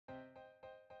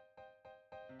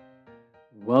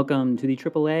Welcome to the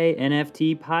AAA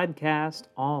NFT podcast,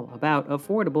 all about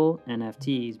affordable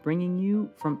NFTs, bringing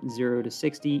you from 0 to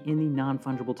 60 in the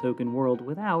non-fungible token world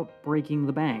without breaking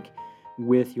the bank.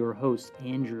 With your hosts,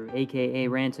 Andrew, aka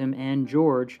Rantom, and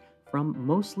George from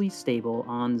Mostly Stable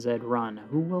on Zed Run,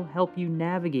 who will help you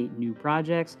navigate new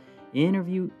projects,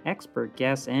 interview expert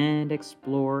guests, and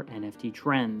explore NFT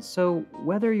trends. So,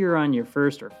 whether you're on your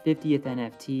first or 50th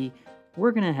NFT,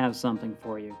 we're going to have something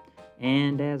for you.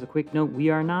 And as a quick note, we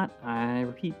are not, I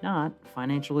repeat, not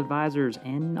financial advisors,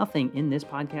 and nothing in this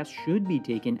podcast should be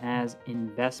taken as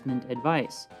investment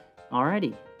advice.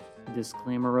 Alrighty,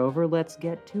 disclaimer over, let's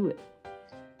get to it.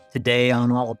 Today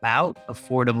on All About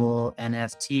Affordable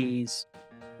NFTs.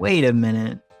 Wait a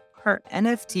minute. Are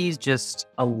NFTs just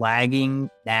a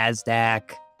lagging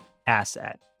NASDAQ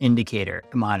asset, indicator,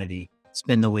 commodity?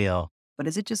 Spin the wheel. But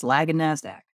is it just lagging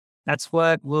NASDAQ? That's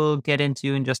what we'll get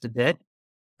into in just a bit.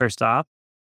 First off,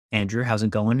 Andrew, how's it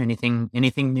going? Anything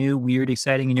new, weird,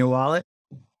 exciting in your wallet?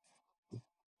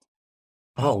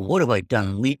 Oh, what have I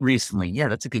done recently? Yeah,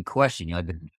 that's a good question. I've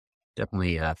been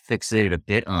definitely fixated a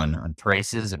bit on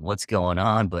prices and what's going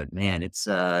on, but man, it's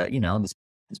this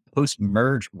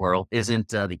post-merge world isn't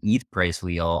the ETH price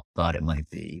we all thought it might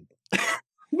be.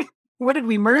 What did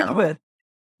we merge with?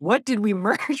 What did we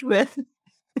merge with?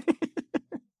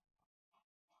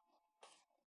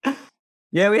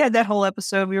 Yeah, we had that whole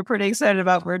episode. We were pretty excited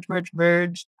about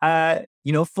merge.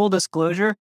 Full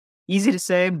disclosure, easy to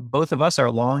say, both of us are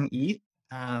long ETH.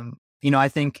 I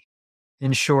think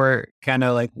in short, kind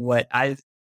of like what I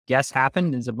guess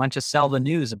happened is a bunch of sell the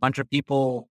news. A bunch of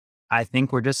people, I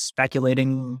think, were just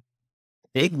speculating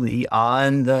bigly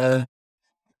on the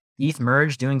ETH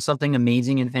merge doing something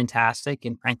amazing and fantastic.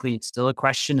 And frankly, it's still a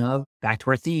question of, back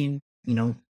to our theme,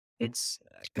 it's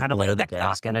kind of like the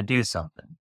devs going to do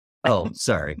something. Oh,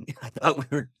 sorry. I thought we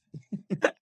were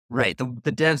right.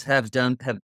 The devs have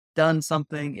done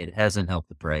something. It hasn't helped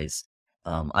the price.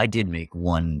 I did make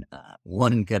one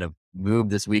kind of move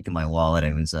this week in my wallet.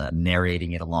 I was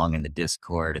narrating it along in the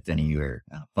Discord. If any of you are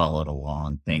followed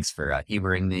along, thanks for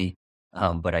humoring me.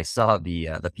 But I saw the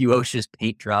Fuocious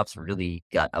paint drops really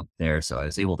got up there, so I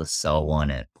was able to sell one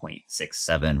at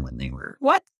 0.67 when they were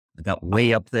got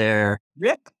way up there.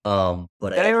 Rick, but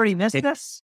did I already miss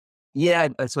this? Yeah,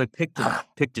 so I picked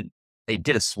it. They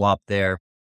did a swap there.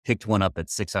 Picked one up at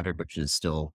 600, which is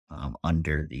still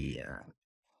under the. I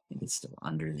think it's still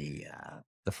under the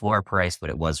floor price, but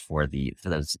it was for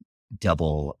those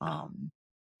double.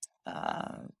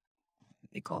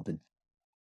 They called it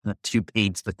not two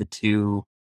paints, but the two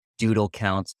doodle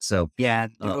counts. So yeah,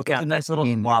 doodle count. A nice little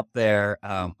swap there.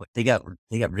 But they got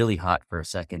really hot for a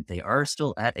second. They are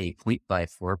still at a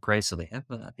 0.54 price, so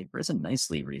they've risen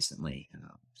nicely recently.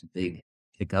 Some big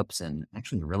pickups and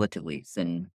actually a relatively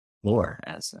thin floor.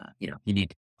 As you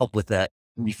need help with that,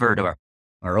 refer to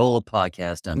our old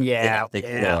podcast on thick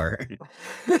floor.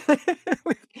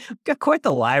 We've got quite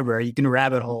the library you can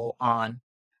rabbit hole on.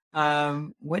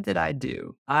 What did I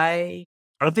do? I've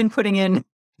been putting in,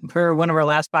 for one of our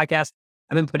last podcasts,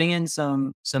 I've been putting in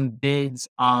some bids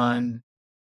on,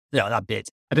 no, not bids.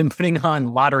 I've been putting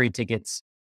on lottery tickets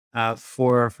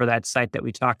for that site that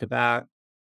we talked about.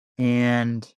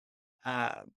 And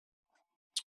on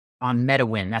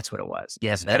MetaWin, that's what it was.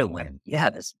 Yes, MetaWin.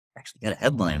 Yeah, this actually got a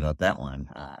headline about that one.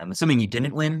 I'm assuming you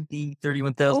didn't win the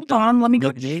 31,000. Hold on, let me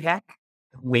go check.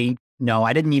 Wait, no,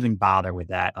 I didn't even bother with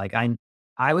that. Like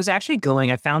I was actually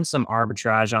I found some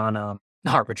arbitrage on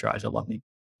arbitrage. I love me.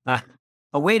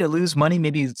 A way to lose money,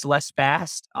 maybe it's less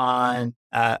fast on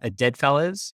a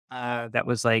Deadfellas. That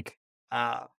was like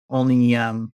only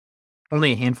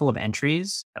a handful of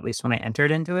entries, at least when I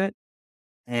entered into it.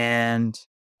 And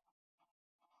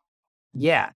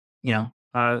yeah,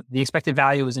 the expected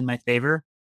value was in my favor,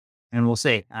 and we'll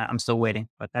see. I'm still waiting,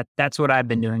 but that's what I've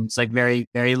been doing. It's like very,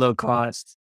 very low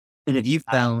cost. And have you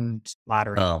found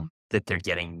lottery that they're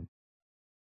getting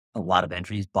a lot of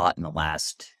entries bought in the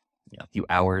last few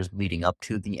hours leading up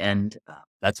to the end?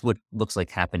 That's what looks like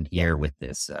happened here with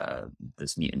this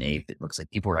Mutant Ape. It looks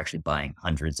like people were actually buying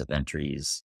hundreds of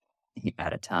entries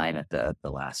at a time at the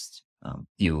last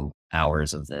few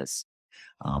hours of this.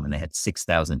 And they had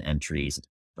 6,000 entries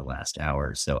the last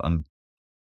hour. So I'm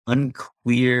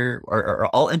unclear. Are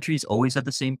all entries always at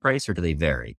the same price, or do they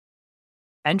vary?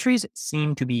 Entries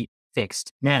seem to be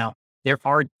fixed. Now, there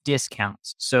are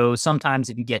discounts. So sometimes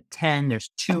if you get 10, there's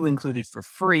 2 included for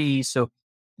free. So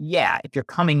yeah, if you're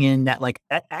coming in that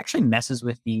actually messes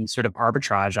with the sort of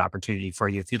arbitrage opportunity for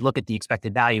you. If you look at the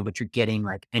expected value, but you're getting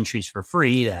like entries for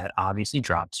free, that obviously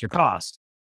drops your cost.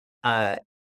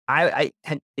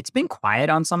 It's been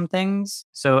quiet on some things.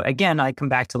 So again, I come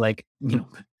back to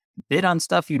bid on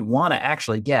stuff you'd want to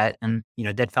actually get. And,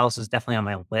 Deadfalls is definitely on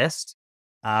my list.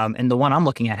 And the one I'm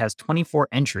looking at has 24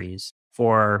 entries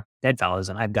for Deadfalls,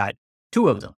 and I've got 2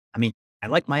 of them. I mean, I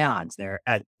like my odds there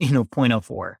at, 0.04 zero point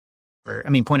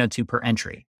 0.02 per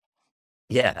entry.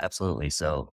 Yeah, absolutely.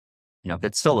 So, if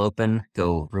it's still open,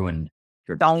 go ruin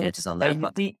your Don't, chances on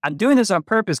that. I'm doing this on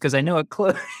purpose because I know it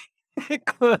it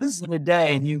closes in a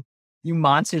day, and you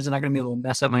monsters are not going to be able to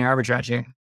mess up my arbitrage here.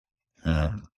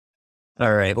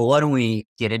 All right. Well, why don't we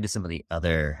get into some of the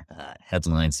other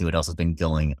headlines, see what else has been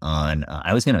going on.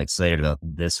 I was kind of excited about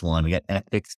this one. We got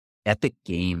Epic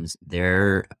Games.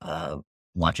 They're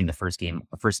launching the first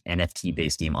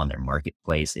NFT-based game on their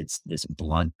marketplace. It's this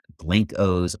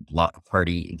Blankos Block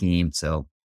Party game. So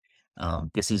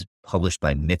this is published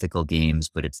by Mythical Games,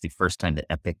 but it's the first time that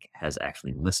Epic has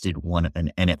actually listed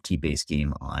an NFT-based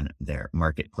game on their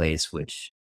marketplace,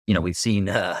 which, we've seen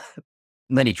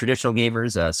many traditional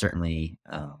gamers, certainly,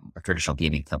 or traditional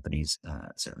gaming companies,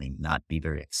 certainly not be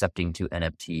very accepting to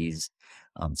NFTs.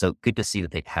 So good to see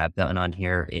that they have gotten on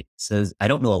here. It says, I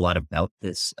don't know a lot about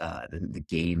this, the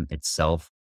game itself.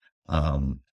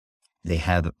 They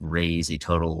have raised a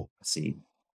total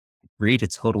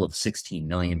of 16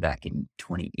 million back in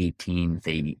 2018.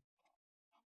 They've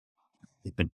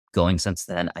been going since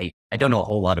then. I don't know a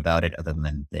whole lot about it other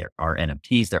than there are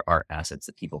NFTs, there are assets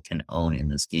that people can own in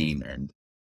this game, and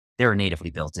they were natively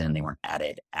built in. They weren't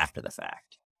added after the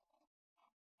fact.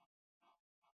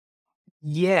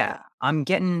 Yeah,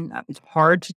 it's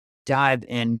hard to dive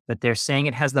in, but they're saying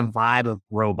it has the vibe of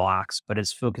Roblox, but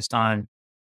it's focused on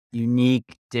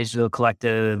unique digital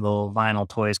collectible vinyl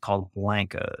toys called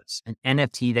Blankos, an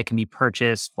NFT that can be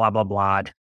purchased, blah, blah, blah.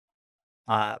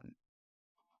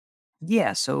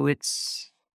 Yeah, so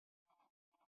it's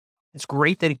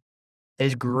great that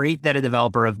a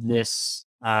developer of this,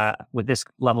 with this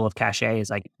level of cachet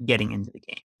is like getting into the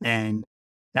game, and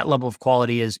that level of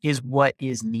quality is what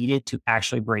is needed to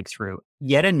actually break through.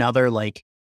 Yet another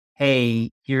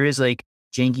hey, here is janky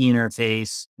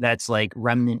interface that's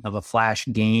remnant of a Flash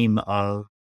game of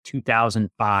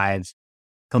 2005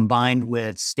 combined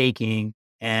with staking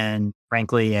and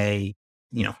frankly a,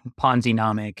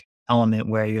 Ponzi-nomic element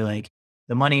where you're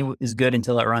the money is good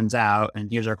until it runs out. And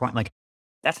here's our coin.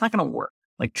 That's not going to work.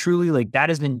 Truly, that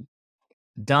has been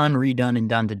done, redone, and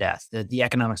done to death. The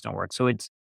economics don't work. So it's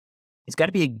got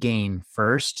to be a game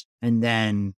first and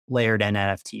then layered in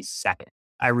NFTs second.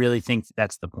 I really think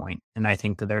that's the point. And I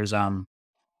think that there's going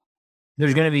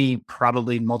to be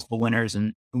probably multiple winners,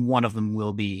 and one of them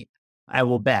will be, I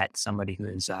will bet, somebody who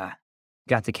has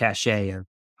got the cachet of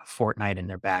Fortnite in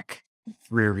their back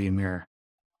rearview mirror.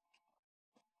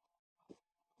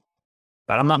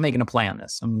 But I'm not making a play on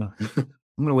this. I'm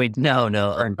gonna wait. No,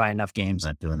 and buy enough games.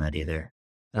 Not doing that either.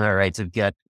 All right, so we've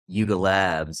got Yuga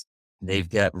Labs. They've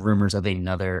got rumors of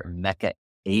another Mecha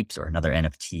Apes or another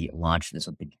NFT launch. This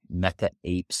will be Mecha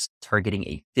Apes targeting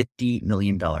a $50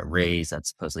 million raise. That's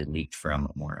supposedly leaked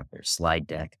from more of their slide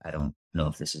deck. I don't know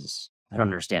if I don't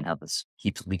understand how this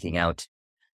keeps leaking out.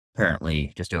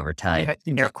 Apparently, just over time,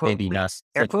 air quote, maybe not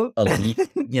air quote, a leak,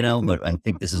 but I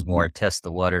think this is more test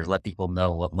the waters, let people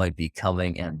know what might be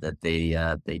coming, and that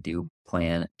they do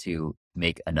plan to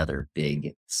make another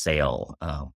big sale.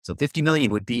 So 50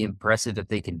 million would be impressive if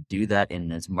they can do that in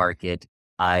this market.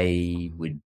 I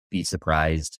would be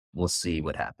surprised. We'll see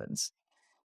what happens.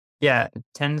 Yeah, it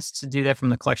tends to do that from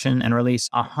the collection and release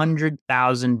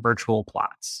 100,000 virtual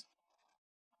plots.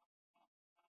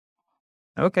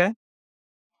 Okay.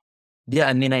 Yeah,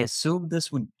 I mean, I assume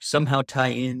this would somehow tie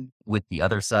in with the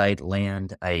other side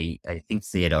land. I think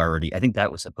I think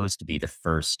that was supposed to be the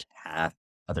first half.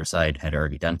 Other side had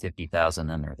already done 50,000,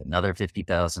 then there's another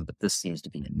 50,000, but this seems to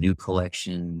be a new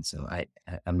collection. So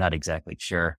I'm not exactly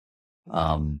sure.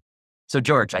 So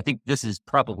George, I think this is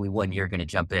probably when you're going to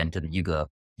jump into the Yuga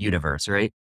universe,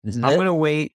 right? I'm going to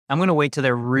wait. I'm going to wait till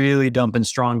they're really dumping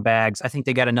strong bags. I think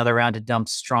they got another round to dump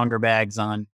stronger bags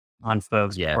on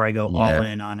folks before I go all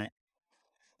in on it.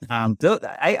 Though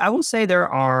I will say there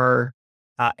are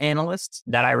analysts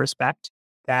that I respect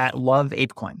that love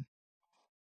ApeCoin.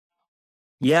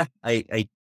 Yeah, I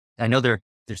know there's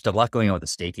a lot going on with the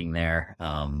staking there.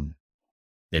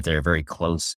 That they're very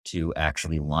close to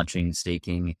actually launching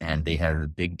staking, and they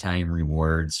have big time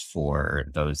rewards for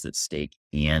those that stake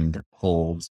and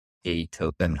hold a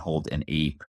token, hold an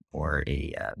ape or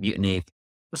a mutant ape.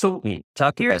 So we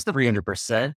talk about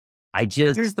 300%.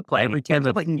 Here's the play. Every time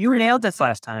you nailed this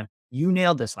last time.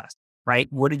 Right?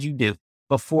 What did you do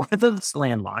before the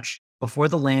land launch? Before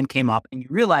the land came up, and you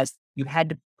realized you had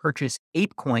to purchase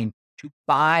ApeCoin to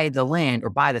buy the land or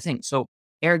buy the thing. So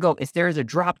ergo, if there is a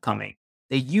drop coming,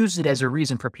 they use it as a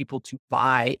reason for people to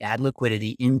add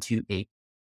liquidity into Ape,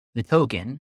 the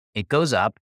token. It goes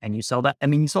up and you sell that. I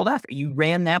mean, you sold after. You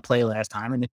ran that play last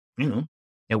time and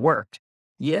it worked.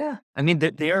 Yeah. I mean,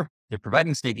 they're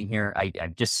providing staking here. I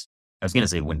was going to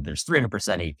say when there's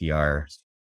 300%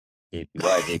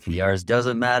 APRs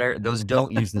doesn't matter. Those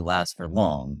don't usually last for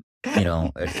long.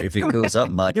 If it goes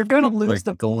up much, you're going to lose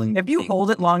if you big.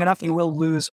 hold it long enough, you will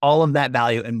lose all of that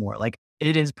value and more. Like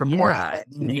it is proportional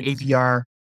to the APR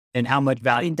and how much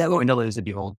value that going to lose if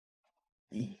you hold.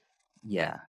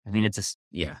 Yeah. I mean,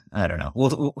 I don't know.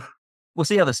 We'll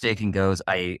see how the staking goes.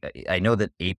 I know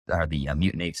that the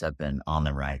mutant apes have been on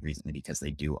the ride recently because they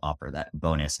do offer that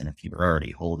bonus. And if you're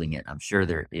already holding it, I'm sure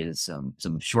there is some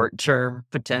short-term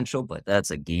potential, but that's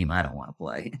a game I don't want to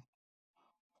play.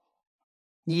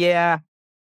 Yeah.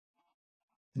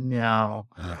 No.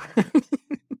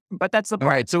 But that's the All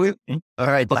right. So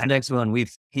this next one,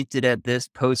 we've hinted at this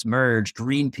post-merge.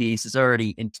 Greenpeace is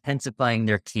already intensifying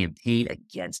their campaign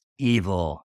against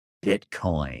evil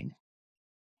Bitcoin.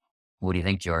 What do you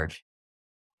think, George?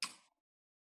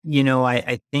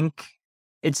 I think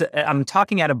I'm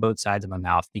talking out of both sides of my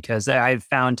mouth because I've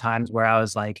found times where I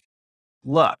was like,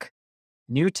 look,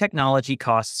 new technology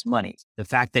costs money. The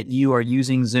fact that you are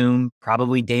using Zoom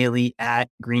probably daily at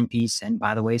Greenpeace, and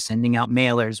by the way, sending out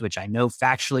mailers, which I know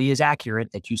factually is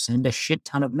accurate, that you send a shit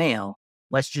ton of mail.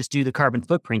 Let's just do the carbon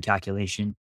footprint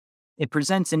calculation. It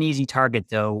presents an easy target,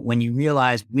 though, when you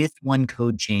realize with one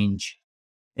code change,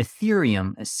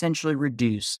 Ethereum essentially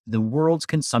reduced the world's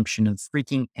consumption of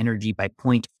freaking energy by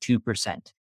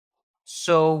 0.2%.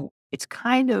 So it's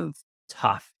kind of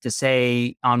tough to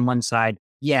say on one side,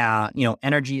 yeah,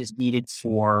 energy is needed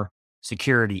for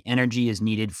security. Energy is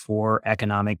needed for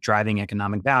driving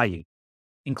economic value,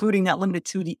 including not limited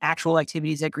to the actual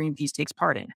activities that Greenpeace takes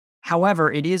part in.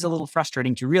 However, it is a little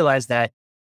frustrating to realize that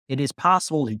it is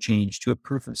possible to change to a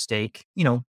proof of stake.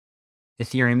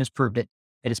 Ethereum has proved it.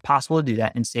 It is possible to do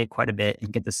that and save quite a bit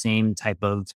and get the same type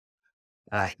of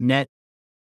net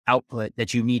output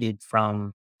that you needed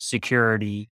from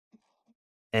security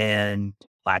and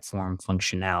platform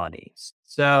functionalities.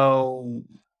 So,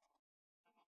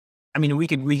 I mean,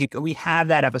 we have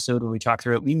that episode where we talk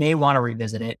through it. We may want to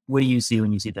revisit it. What do you see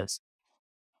when you see this?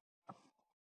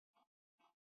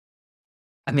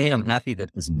 I mean, I'm happy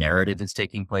that this narrative is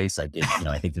taking place. I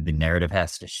think that the narrative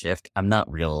has to shift. I'm not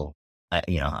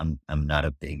I'm not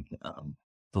a big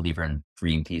believer in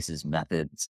Greenpeace's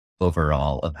methods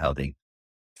overall of how they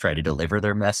try to deliver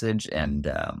their message. And,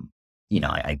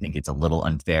 I think it's a little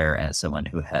unfair as someone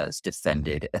who has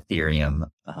defended Ethereum's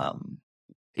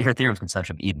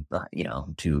consumption, even,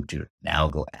 to now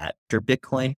go after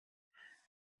Bitcoin.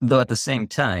 Though at the same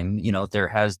time,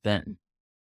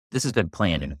 this has been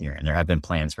planned in Ethereum. There have been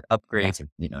plans for upgrades, and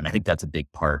I think that's a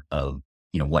big part of,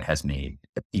 what has made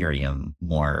Ethereum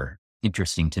more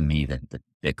interesting to me than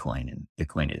Bitcoin. And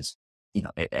Bitcoin is,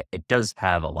 it does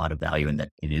have a lot of value in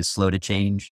that it is slow to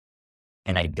change.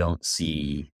 And I don't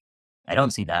see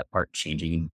that part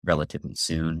changing relatively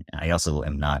soon. And I also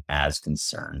am not as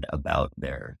concerned about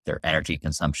their energy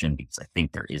consumption because I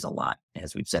think there is a lot,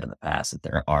 as we've said in the past, that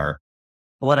there are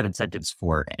a lot of incentives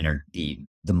for the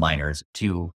miners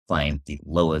to find the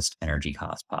lowest energy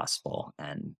cost possible.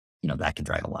 And, that can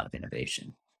drive a lot of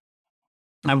innovation.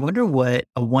 I wonder what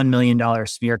a $1 million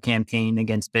smear campaign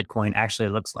against Bitcoin actually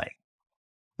looks like.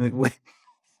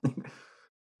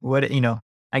 What,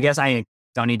 I guess I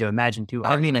don't need to imagine too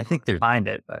hard. I mean, I think find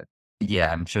it, but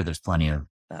yeah, I'm sure there's plenty of,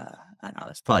 I don't know,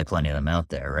 there's probably plenty of them out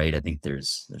there, right? I think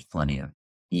there's plenty of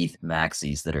ETH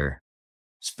maxis that are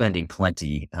spending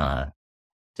plenty, to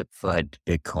fund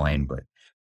Bitcoin, but,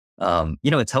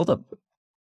 it's held up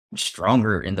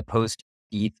stronger in the post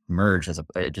ETH merge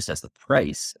just as the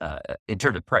price, in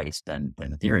terms of price than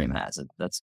Ethereum has.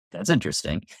 That's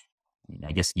interesting. I mean,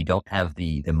 I guess you don't have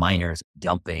the miners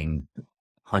dumping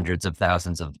hundreds of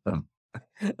thousands of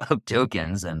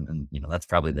tokens, and that's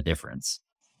probably the difference.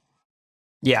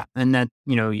 Yeah, and that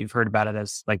you've heard about it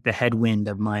as like the headwind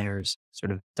of miners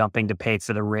sort of dumping to pay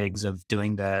for the rigs of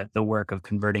doing the work of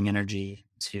converting energy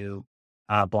to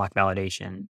block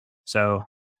validation. So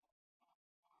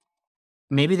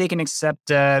maybe they can accept.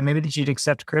 Maybe they should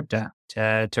accept crypto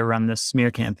to run this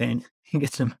smear campaign.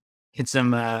 Get some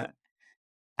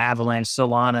Avalanche,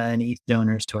 Solana, and ETH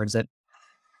donors towards it.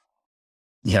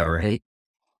 Yeah, right.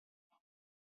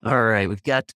 All right, we've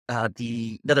got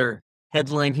another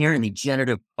headline here in the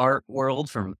generative art world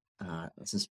from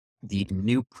this is the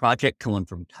new project coming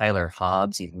from Tyler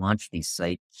Hobbs. He launched the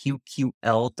site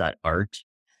qql.art.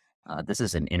 This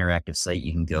is an interactive site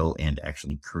you can go and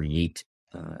actually create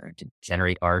to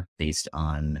generate art based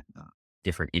on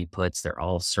different inputs. They're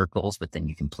all circles, but then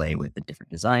you can play with the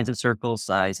different designs of circles,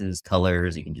 sizes,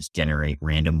 colors. You can just generate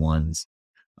random ones.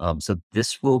 So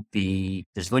there's going to be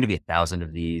 1,000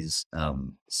 of these.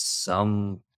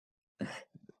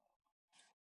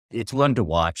 It's one to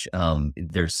watch.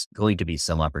 There's going to be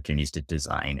some opportunities to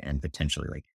design and potentially,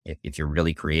 like, if you're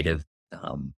really creative,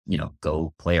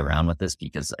 go play around with this,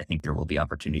 because I think there will be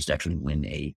opportunities to actually win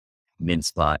a min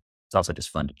spot. It's also just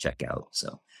fun to check out.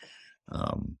 So,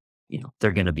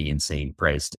 they're going to be insane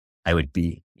priced. I would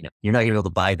be, you're not going to be able to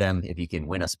buy them. If you can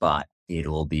win a spot, it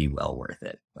will be well worth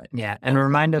it. But Yeah. And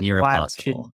remind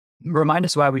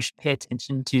us why we should pay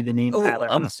attention to the name Tyler.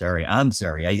 I'm sorry.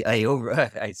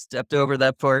 I stepped over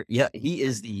that part. Yeah, he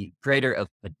is the creator of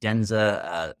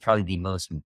Cadenza, probably the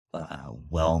most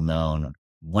well-known,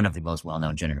 one of the most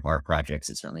well-known generative art projects.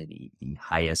 It's certainly the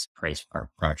highest priced art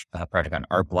project on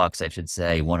Art Blocks, I should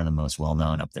say. One of the most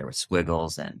well-known, up there with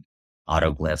Squiggles and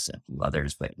Autoglyphs and a few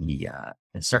others. But he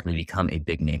has certainly become a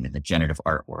big name in the generative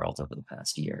art world over the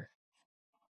past year.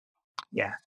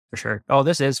 Yeah, for sure. Oh,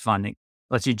 this is fun. It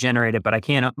lets you generate it, but I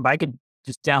could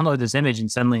just download this image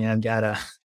and suddenly I've got a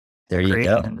there you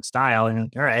go in the style.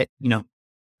 And all right, but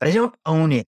I don't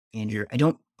own it, Andrew. I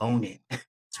don't own it.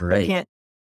 That's right.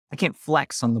 I can't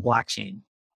flex on the blockchain.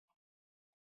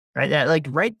 Right. That, like,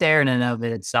 right there in and of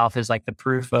it itself is like the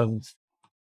proof of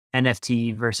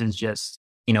NFT versus just,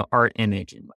 art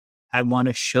image. And I want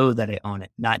to show that I own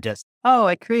it, not just, oh,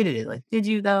 I created it. Like, did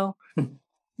you though?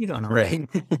 You don't know. Right.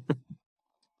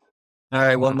 All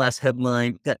right, one last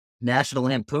headline. Got National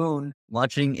Lampoon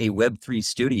launching a Web3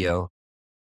 studio.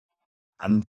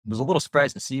 I was a little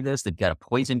surprised to see this. They've got a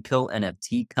poison pill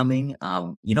NFT coming. I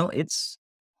don't know.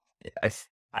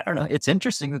 It's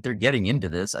interesting that they're getting into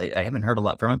this. I haven't heard a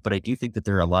lot from it, but I do think that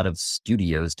there are a lot of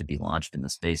studios to be launched in the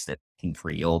space that can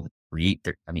create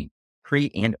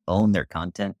and own their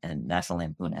content. And National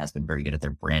Lampoon has been very good at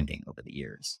their branding over the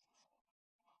years.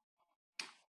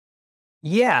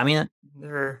 Yeah, I mean,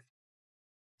 they're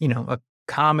a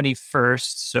comedy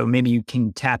first, so maybe you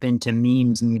can tap into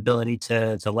memes and the ability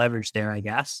to leverage there, I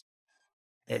guess.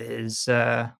 It is,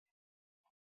 I'll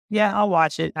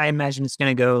watch it. I imagine it's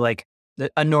going to go like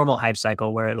a normal hype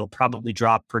cycle where it'll probably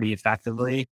drop pretty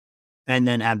effectively and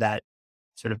then have that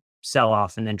sort of sell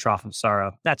off and then trough of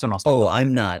sorrow. That's when I'll start. Oh,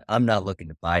 I'm not looking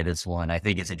to buy this one. I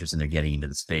think it's interesting they're getting into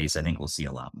the space. I think we'll see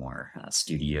a lot more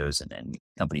studios and then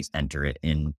companies enter it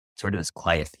in sort of this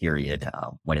quiet period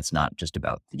when it's not just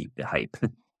about the hype.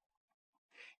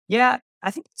 Yeah,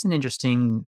 I think it's an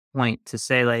interesting point to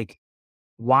say, like,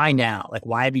 why now? Like,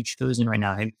 why have you chosen right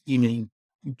now? Have you've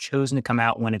chosen to come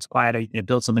out when it's quiet? Are you going to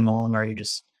build something long? Or are you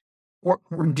just, or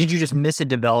did you just miss a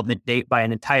development date by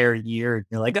an entire year?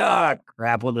 You're like, oh,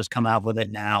 crap, we'll just come out with it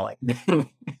now. Like,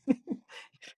 want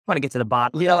to get to the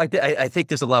bottom. Yeah, I think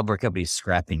there's a lot more companies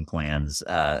scrapping plans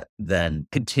than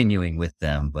continuing with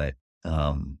them. But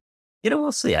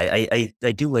we'll see. I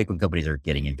do like when companies are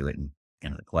getting into it in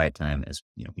kind of the quiet time. As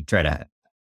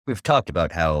we've talked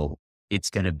about how it's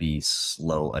going to be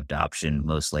slow adoption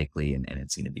most likely, and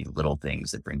it's going to be little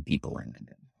things that bring people in. And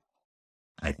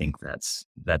I think that's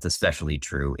especially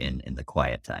true in the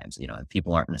quiet times.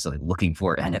 People aren't necessarily looking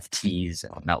for NFTs,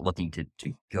 not looking to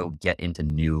go get into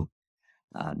new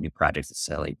projects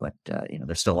necessarily, but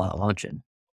there's still a lot launching.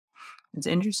 It's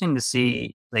interesting to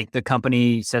see, like, the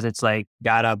company says it's like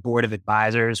got a board of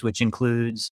advisors, which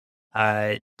includes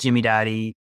Jimmy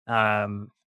Dottie, and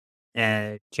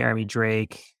Jeremy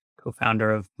Drake,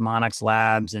 co-founder of Monix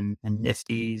Labs and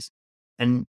Nifty's.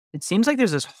 And it seems like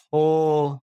there's this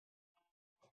whole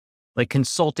like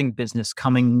consulting business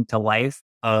coming to life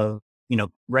of,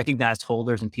 recognized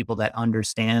holders and people that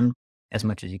understand as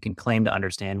much as you can claim to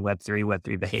understand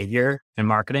Web3 behavior and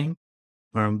marketing.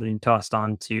 Or being tossed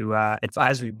on to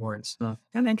advisory boards. So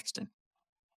kind of interesting.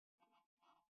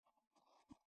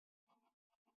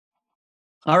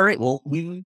 All right. Well,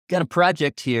 we've got a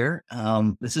project here.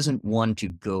 This isn't one to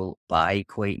go buy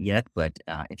quite yet, but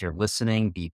if you're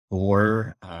listening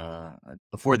before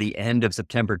the end of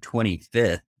September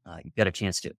 25th, you've got a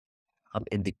chance to hop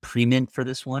in the pre-mint for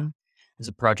this one. There's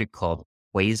a project called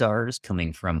Quasars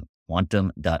coming from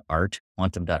Quantum.art.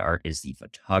 Quantum.art is the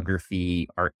photography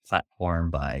art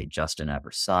platform by Justin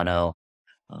Aversano,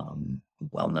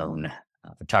 well-known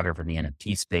photographer in the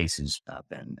NFT space who's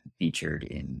been featured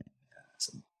in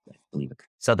some, I believe,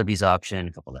 Sotheby's auction,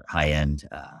 a couple of high-end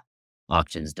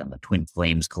auctions, done the Twin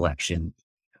Flames collection.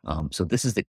 So this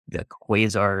is the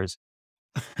Quasars,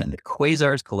 and the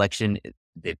Quasars collection.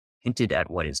 They've hinted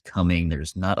at what is coming.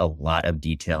 There's not a lot of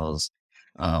details.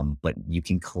 But you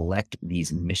can collect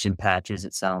these mission patches.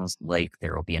 It sounds like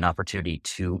there will be an opportunity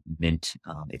to mint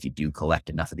if you do collect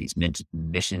enough of these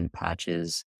mission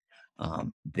patches.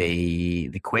 The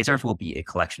quasars will be a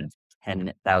collection of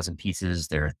 10,000 pieces.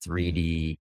 They're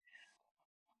 3D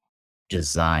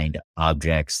designed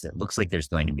objects that looks like there's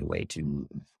going to be a way to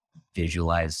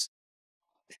visualize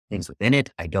things within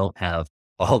it. I don't have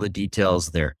all the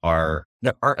details. There are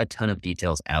a ton of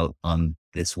details out on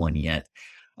this one yet.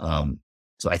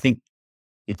 So I think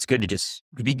it'd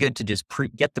be good to just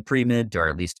get the pre-mint, or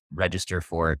at least register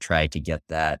for it, try to get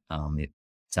that. It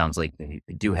sounds like they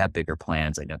do have bigger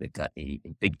plans. I know they've got a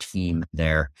big team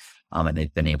there, and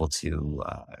they've been able to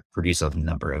produce a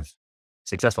number of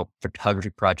successful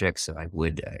photography projects. So I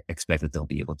would expect that they'll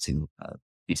be able to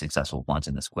be successful ones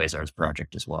in this Quasars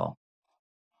project as well.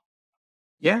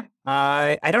 Yeah.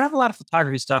 I don't have a lot of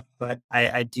photography stuff, but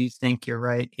I do think you're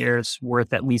right. Here it's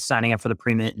worth at least signing up for the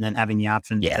pre-mint and then having the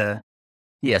option to.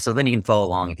 Yeah. So then you can follow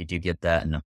along if you do get that.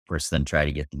 And of course, then try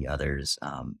to get the others.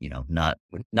 Not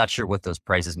sure what those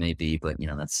prices may be, but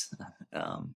that's,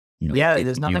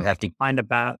 there's nothing you have to find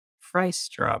about price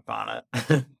drop on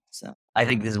it. So I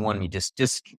think this is one you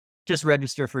just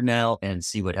register for now and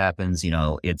see what happens.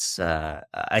 It's,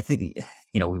 I think,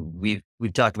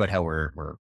 we've talked about how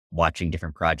we're watching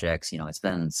different projects. It's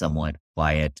been somewhat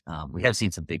quiet. We have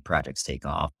seen some big projects take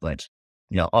off, but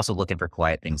also looking for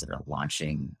quiet things that are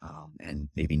launching and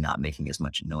maybe not making as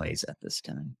much noise at this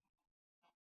time.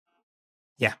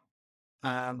 Yeah.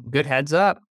 Good heads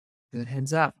up.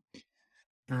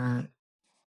 And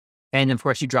of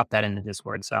course you dropped that in the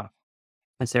Discord. So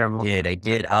that's terrible. I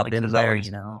did hop in there,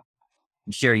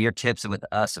 share your tips with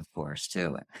us, of course,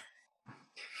 too.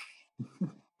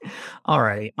 All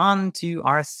right, on to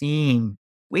our theme.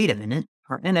 Wait a minute,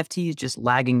 our NFT is just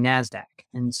lagging NASDAQ.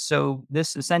 And so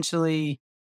this essentially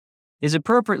is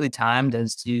appropriately timed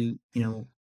as to,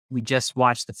 we just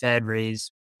watched the Fed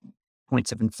raise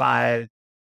 0.75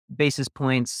 basis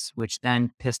points, which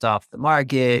then pissed off the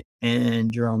market,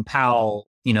 and Jerome Powell,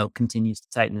 continues to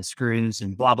tighten the screws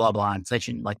and blah, blah, blah,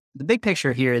 inflation. Like the big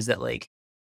picture here is that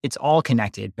it's all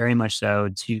connected very much so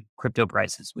to crypto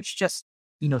prices, which just,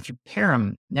 if you pair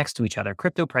them next to each other,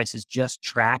 crypto prices just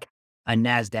track a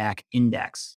NASDAQ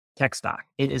index tech stock.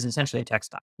 It is essentially a tech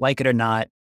stock, like it or not.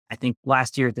 I think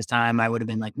last year at this time, I would have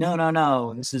been like,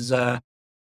 no, this is a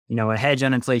hedge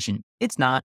on inflation. It's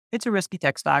not. It's a risky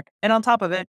tech stock. And on top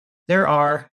of it, there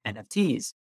are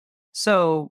NFTs.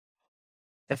 So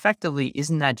effectively,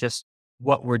 isn't that just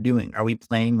what we're doing? Are we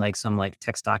playing like some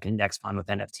tech stock index fund with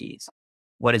NFTs?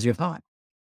 What is your thought?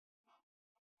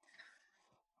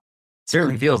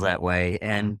 Certainly feels that way.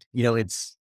 And,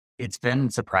 it's been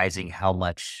surprising how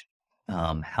much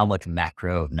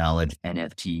macro knowledge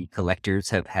NFT collectors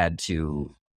have had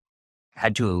to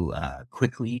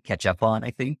quickly catch up on,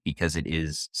 I think, because it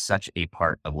is such a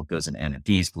part of what goes into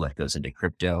NFTs, what goes into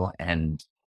crypto. And,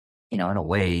 in a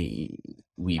way,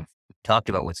 we've talked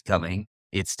about what's coming.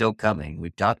 It's still coming.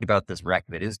 We've talked about this wreck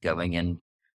that is coming, and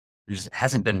there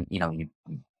hasn't been,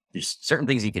 there's certain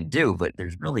things you can do, but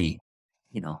there's really,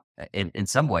 in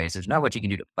some ways, there's not what you can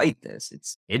do to fight this.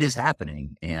 It is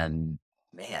happening. And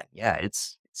man, yeah, it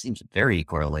seems very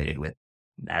correlated with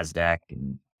NASDAQ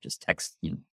and just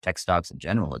tech stocks in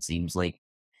general. It seems like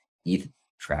ETH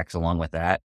tracks along with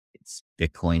that. It's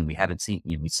Bitcoin. We haven't seen,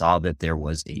 we saw that there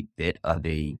was a bit of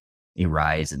a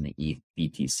rise in the ETH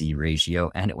BTC ratio,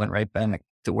 and it went right back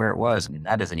to where it was. I mean,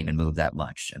 that doesn't even move that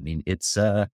much. I mean, it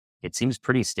seems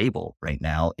pretty stable right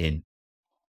now in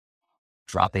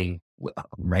dropping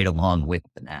right along with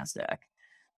the NASDAQ.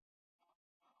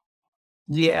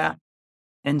 Yeah.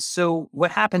 And so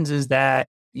what happens is that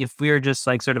if we're just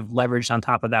sort of leveraged on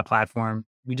top of that platform,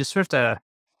 we just sort of have to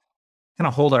kind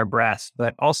of hold our breath.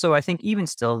 But also, I think even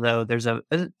still, though, there's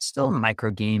still a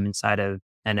micro game inside of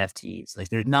NFTs.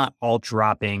 They're not all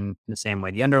dropping the same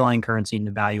way. The underlying currency and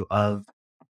the value of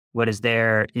what is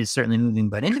there is certainly moving,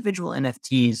 but individual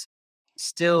NFTs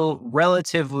still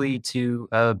relatively to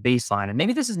a baseline. And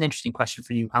maybe this is an interesting question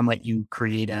for you. How might you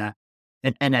create an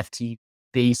NFT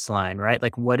baseline, right?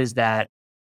 What is that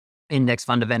index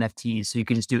fund of NFTs? So you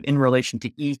could just do in relation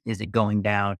to ETH, is it going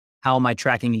down? How am I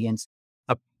tracking against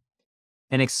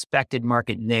an expected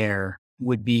market there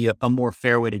would be a more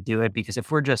fair way to do it. Because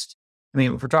if we're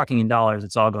talking in dollars,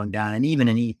 it's all going down. And even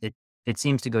in ETH, it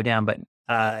seems to go down. But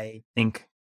I think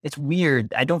it's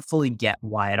weird. I don't fully get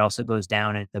why it also goes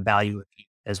down at the value of ETH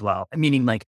as well. Meaning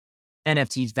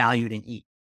NFTs valued in ETH,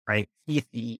 right? ETH,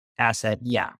 the asset,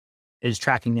 is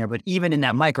tracking there. But even in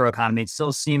that microeconomy, it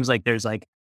still seems like there's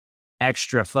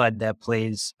extra FUD that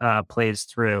plays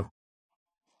through.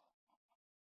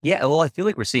 Yeah, well, I feel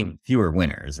like we're seeing fewer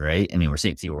winners, right? I mean, we're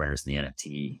seeing fewer winners in the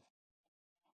NFT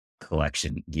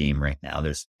collection game right now.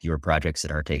 There's fewer projects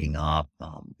that are taking off.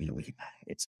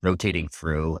 It's rotating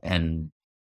through, and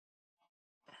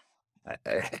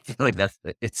I feel like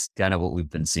it's kind of what we've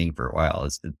been seeing for a while.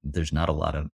 Is that there's not a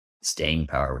lot of staying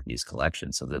power with these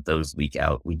collections, so that those leak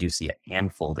out. We do see a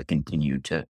handful that continue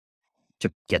to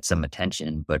get some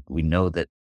attention, but we know that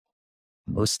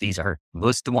most of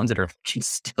the ones that are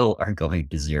just still are going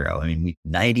to zero. I mean,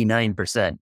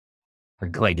 99% are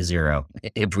going to zero.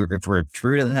 If we're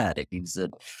true to that, it means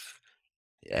that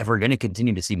if we're going to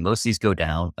continue to see most of these go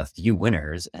down, a few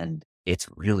winners, and it's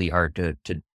really hard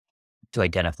to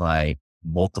identify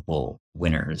multiple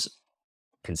winners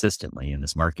consistently in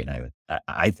this market.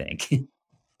 I think.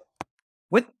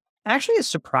 What actually has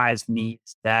surprised me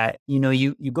is that,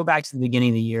 you go back to the beginning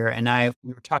of the year and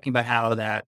we were talking about how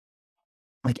that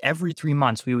like every 3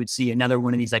 months we would see another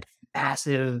one of these like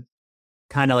massive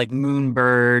kind of like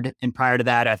Moonbird. And prior to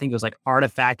that, I think it was like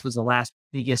Artifact was the last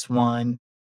biggest one,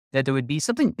 that there would be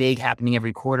something big happening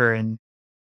every quarter. And,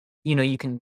 you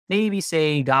can maybe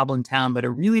say Goblin Town, but it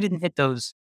really didn't hit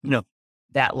those,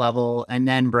 that level. And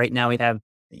then right now we have,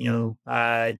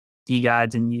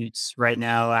 D-Gods and Utes right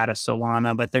now out of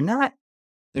Solana, but they're not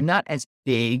as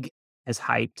big as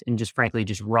hyped and just frankly,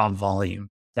 just raw volume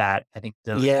that I think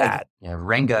those had. Yeah,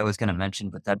 Renga I was going to mention,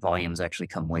 but that volume's actually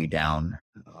come way down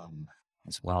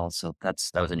as well. So that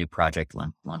was a new project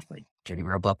launched by Jerry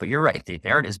Robot. But you're right, they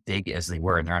aren't as big as they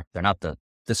were, and they're not the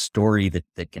story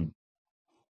that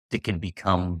can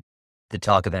become the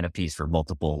talk of NFTs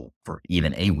for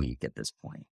even a week at this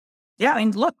point. Yeah, I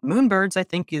mean, look, Moonbirds, I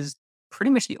think, is pretty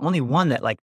much the only one that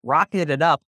like rocketed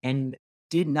up and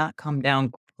did not come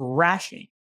down crashing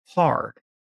hard,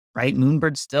 right?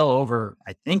 Moonbird's still over,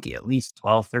 I think, at least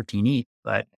 12, 13 ETH.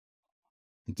 But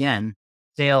again,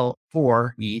 sale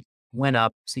for ETH went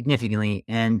up significantly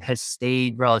and has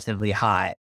stayed relatively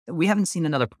high. We haven't seen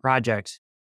another project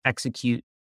execute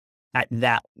at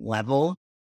that level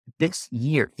this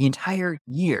year, the entire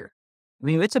year. I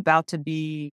mean, it's about to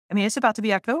be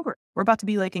October. We're about to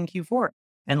be like in Q4.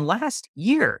 And last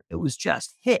year, it was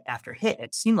just hit after hit.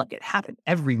 It seemed like it happened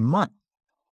every month.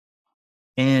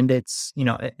 And it's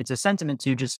a sentiment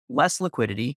to just less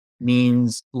liquidity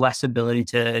means less ability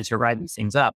to ride these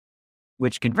things up,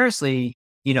 which conversely,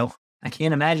 I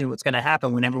can't imagine what's going to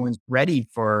happen when everyone's ready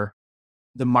for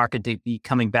the market to be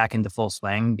coming back into full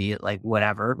swing, be it like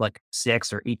whatever, like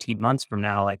 6 or 18 months from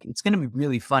now. Like it's going to be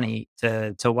really funny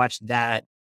to watch that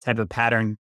type of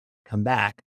pattern come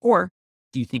back. Or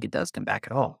do you think it does come back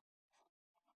at all?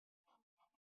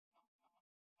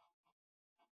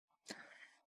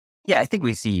 Yeah, I think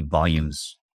we see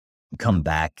volumes come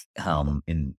back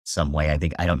in some way.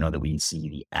 I don't know that we see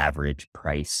the average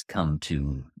price come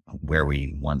to where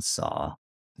we once saw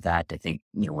that. I think,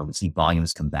 when we see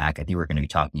volumes come back, I think we're going to be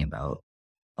talking about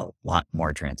a lot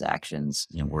more transactions.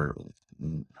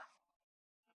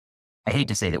 I hate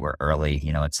to say that we're early,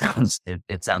 it sounds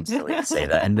silly to say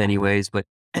that in many ways, but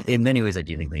in many ways, I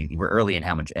do think we're early in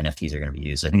how much NFTs are going to be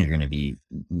used. I think they're going to be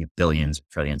billions,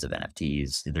 trillions of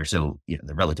NFTs. They're so,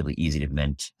 they're relatively easy to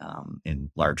mint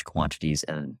in large quantities.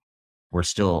 And we're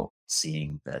still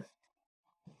seeing that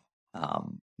a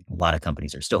lot of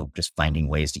companies are still just finding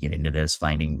ways to get into this,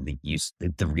 finding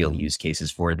the real use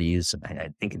cases for these.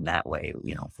 I think in that way,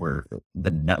 for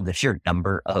the sheer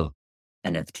number of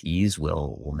NFTs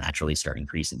will naturally start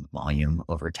increasing volume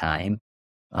over time.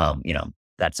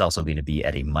 That's also going to be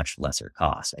at a much lesser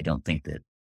cost. I think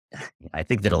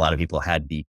that a lot of people had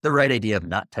the right idea of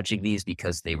not touching these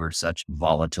because they were such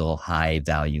volatile, high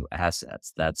value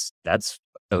assets. That's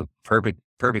a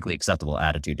perfectly acceptable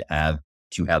attitude to have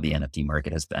how the NFT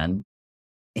market has been.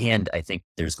 And I think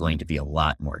there's going to be a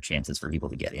lot more chances for people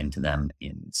to get into them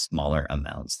in smaller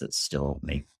amounts that still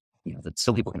make, that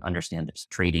still people can understand there's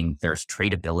trading, there's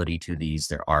tradability to these.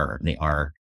 They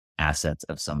are assets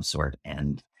of some sort.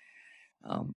 And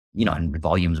and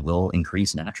volumes will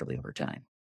increase naturally over time.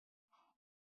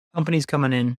 Companies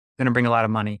coming in, going to bring a lot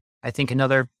of money. I think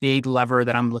another big lever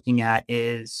that I'm looking at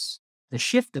is the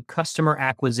shift of customer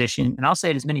acquisition. And I'll say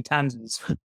it as many times as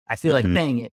I feel like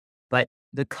saying it, but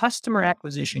the customer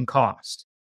acquisition cost,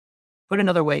 put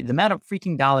another way, the amount of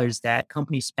freaking dollars that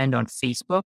companies spend on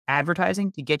Facebook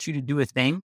advertising to get you to do a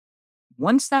thing,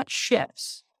 once that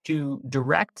shifts to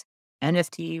direct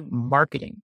NFT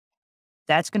marketing,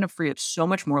 that's going to free up so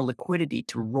much more liquidity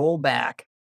to roll back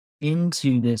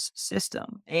into this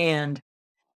system. And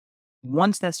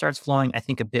once that starts flowing, I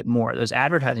think a bit more, those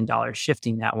advertising dollars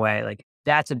shifting that way, like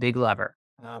that's a big lever.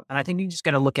 And I think you just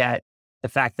got to look at the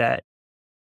fact that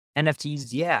NFTs,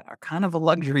 yeah, are kind of a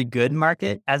luxury good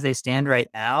market as they stand right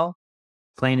now.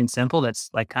 Plain and simple. That's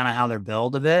like kind of how they're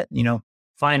built a bit.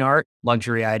 Fine art,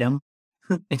 luxury item,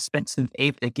 expensive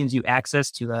ape that gives you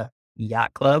access to a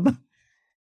yacht club,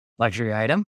 luxury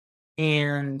item.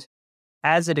 And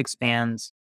as it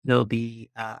expands, there'll be,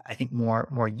 I think,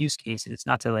 more use cases.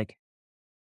 Not to like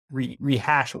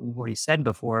rehash what we've already said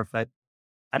before, but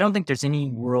I don't think there's any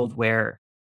world where,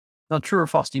 well, true or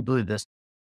false, do you believe this?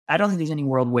 I don't think there's any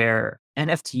world where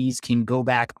NFTs can go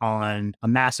back on a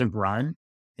massive run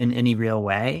in any real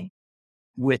way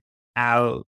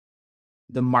without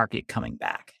the market coming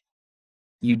back.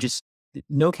 You just,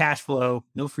 no cash flow,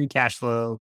 no free cash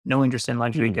flow, no interest in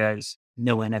luxury goods,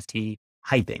 no NFT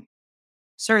hyping.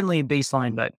 Certainly a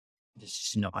baseline, but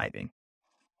just no hyping.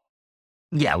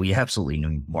 Yeah, we absolutely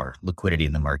need more liquidity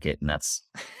in the market, and that's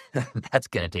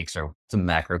going to take some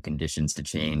macro conditions to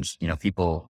change.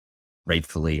 People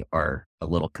rightfully are a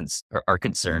little are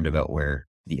concerned about where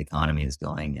the economy is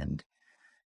going, and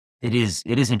it is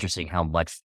interesting how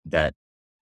much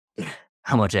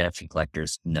NFT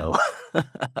collectors know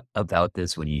about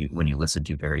this when you listen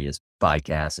to various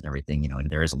podcasts and everything. And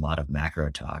there is a lot of macro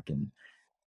talk, and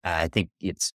I think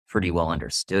it's pretty well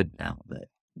understood now that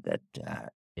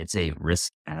it's a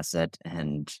risk asset,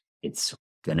 and it's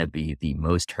going to be the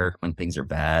most hurt when things are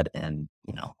bad. And,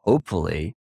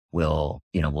 hopefully we'll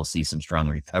see some strong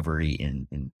recovery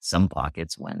in some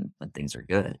pockets when things are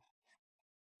good.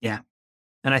 Yeah.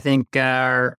 And I think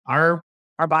our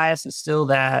bias is still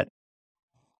that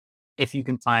if you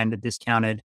can find a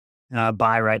discounted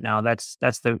buy right now, that's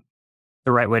the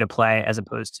right way to play, as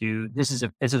opposed to this is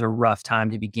a rough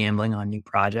time to be gambling on new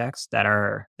projects that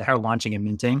are launching and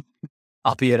minting.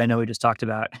 Albeit, I know we just talked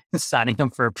about signing them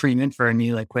for a pre-mint for a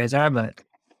new like Quasar, but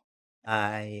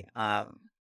I'm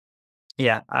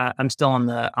still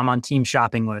I'm on team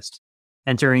shopping list,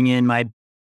 entering in my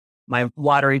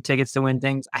lottery tickets to win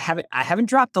things. I haven't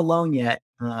dropped a loan yet.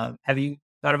 Have you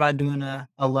thought about doing a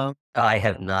loan? I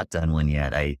have not done one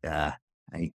yet. I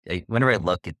whenever I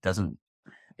look, it doesn't.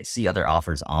 I see other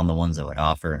offers on the ones I would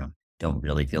offer, and I don't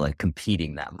really feel like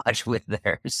competing that much with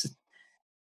theirs.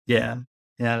 Yeah,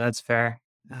 that's fair.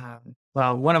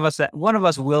 Well, one of us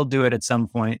will do it at some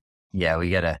point. Yeah, we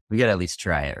gotta at least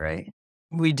try it, right?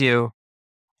 We do,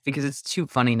 because it's too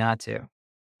funny not to.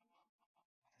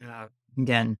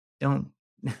 Again, don't.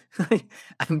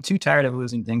 I'm too tired of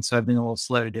losing things, so I've been a little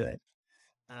slow to do it.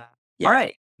 Yeah, all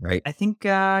right. I think,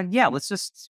 let's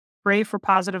just pray for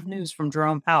positive news from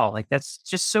Jerome Powell. Like, that's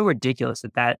just so ridiculous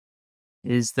that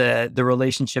is the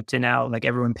relationship to now, like,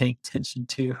 everyone paying attention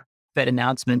to Fed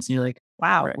announcements. And you're like,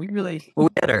 wow, right. We really. Well,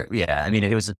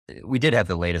 we did have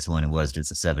the latest one. It was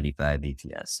just a 75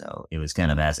 BPS. So it was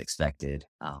kind of as expected.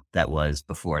 That was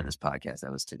before this podcast.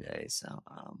 That was today. So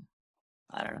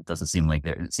I don't know. It doesn't seem like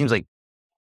it seems like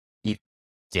he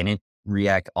didn't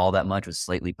react all that much, was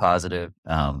slightly positive.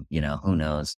 Who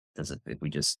knows? If we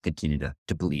just continue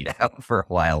to bleed out for a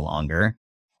while longer?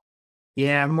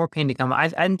 Yeah, more pain to come.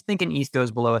 I'm thinking ETH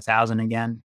goes below 1,000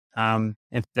 again.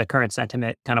 If the current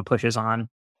sentiment kind of pushes on.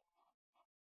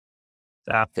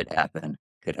 That could happen.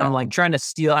 I'm like trying to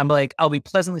steal. I'm like, I'll be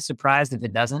pleasantly surprised if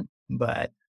it doesn't,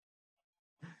 but.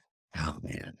 Oh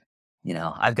man.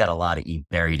 I've got a lot of ETH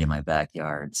buried in my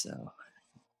backyard, so.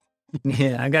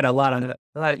 Yeah, I got a lot of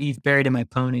ETH buried in my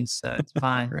ponies, so it's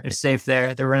fine. Right. They're safe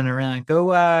there. They're running around.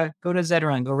 Go to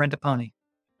Zedrun. Go rent a pony.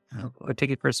 Go take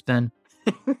it for a spin.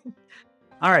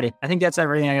 Alrighty, I think that's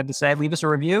everything I got to say. Leave us a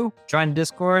review. Join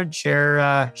Discord.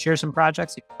 Share some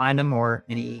projects if you find them, or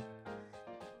any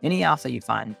alpha you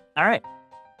find. All right,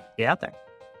 get out there.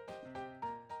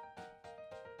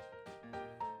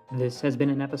 This has been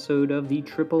an episode of the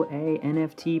AAA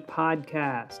NFT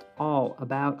podcast, all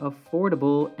about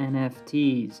affordable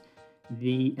NFTs.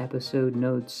 The episode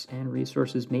notes and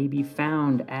resources may be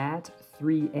found at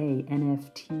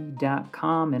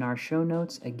 3anft.com in our show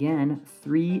notes. Again,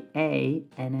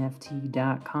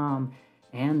 3anft.com.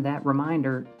 And that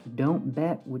reminder, don't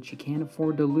bet what you can't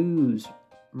afford to lose.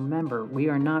 Remember, we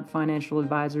are not financial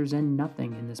advisors, and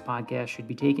nothing in this podcast should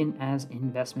be taken as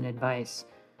investment advice.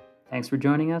 Thanks for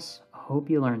joining us. Hope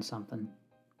you learned something.